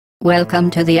Welcome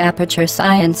to the Aperture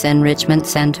Science Enrichment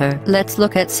Center. Let's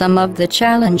look at some of the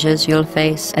challenges you'll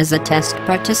face as a test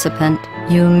participant.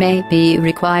 You may be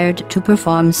required to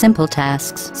perform simple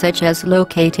tasks such as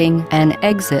locating an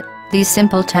exit. These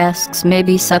simple tasks may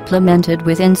be supplemented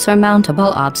with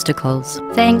insurmountable obstacles.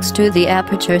 Thanks to the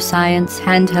Aperture Science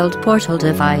handheld portal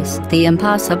device, the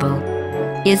impossible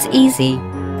is easy.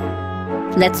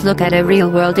 Let's look at a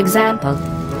real-world example.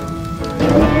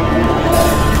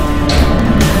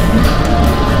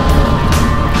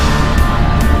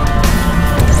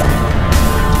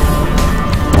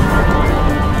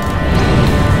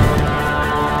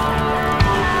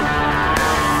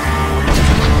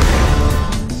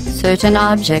 Certain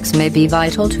objects may be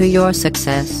vital to your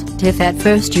success. If at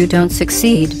first you don't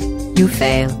succeed, you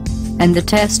fail, and the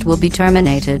test will be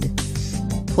terminated.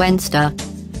 When stuck,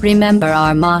 remember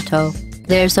our motto: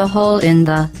 there's a hole in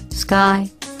the sky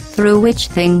through which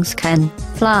things can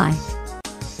fly.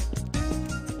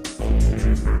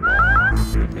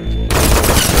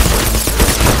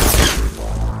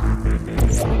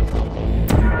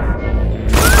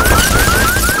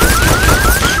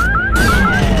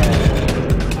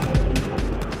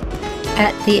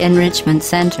 At the Enrichment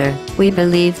Center, we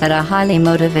believe that a highly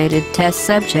motivated test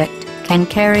subject can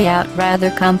carry out rather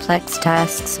complex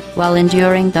tasks while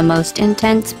enduring the most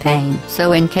intense pain.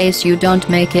 So in case you don't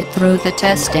make it through the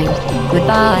testing,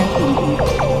 goodbye.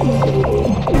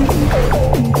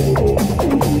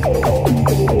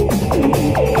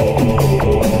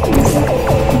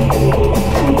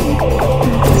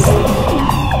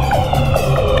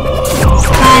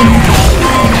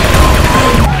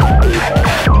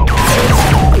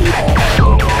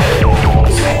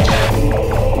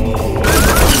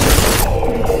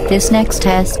 This next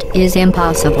test is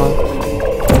impossible.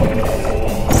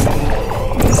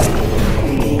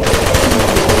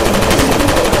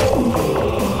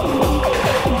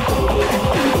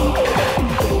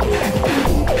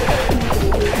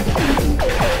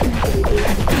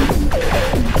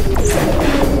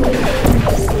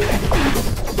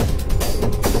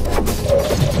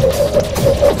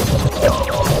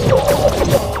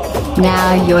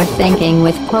 Now you're thinking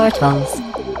with portals.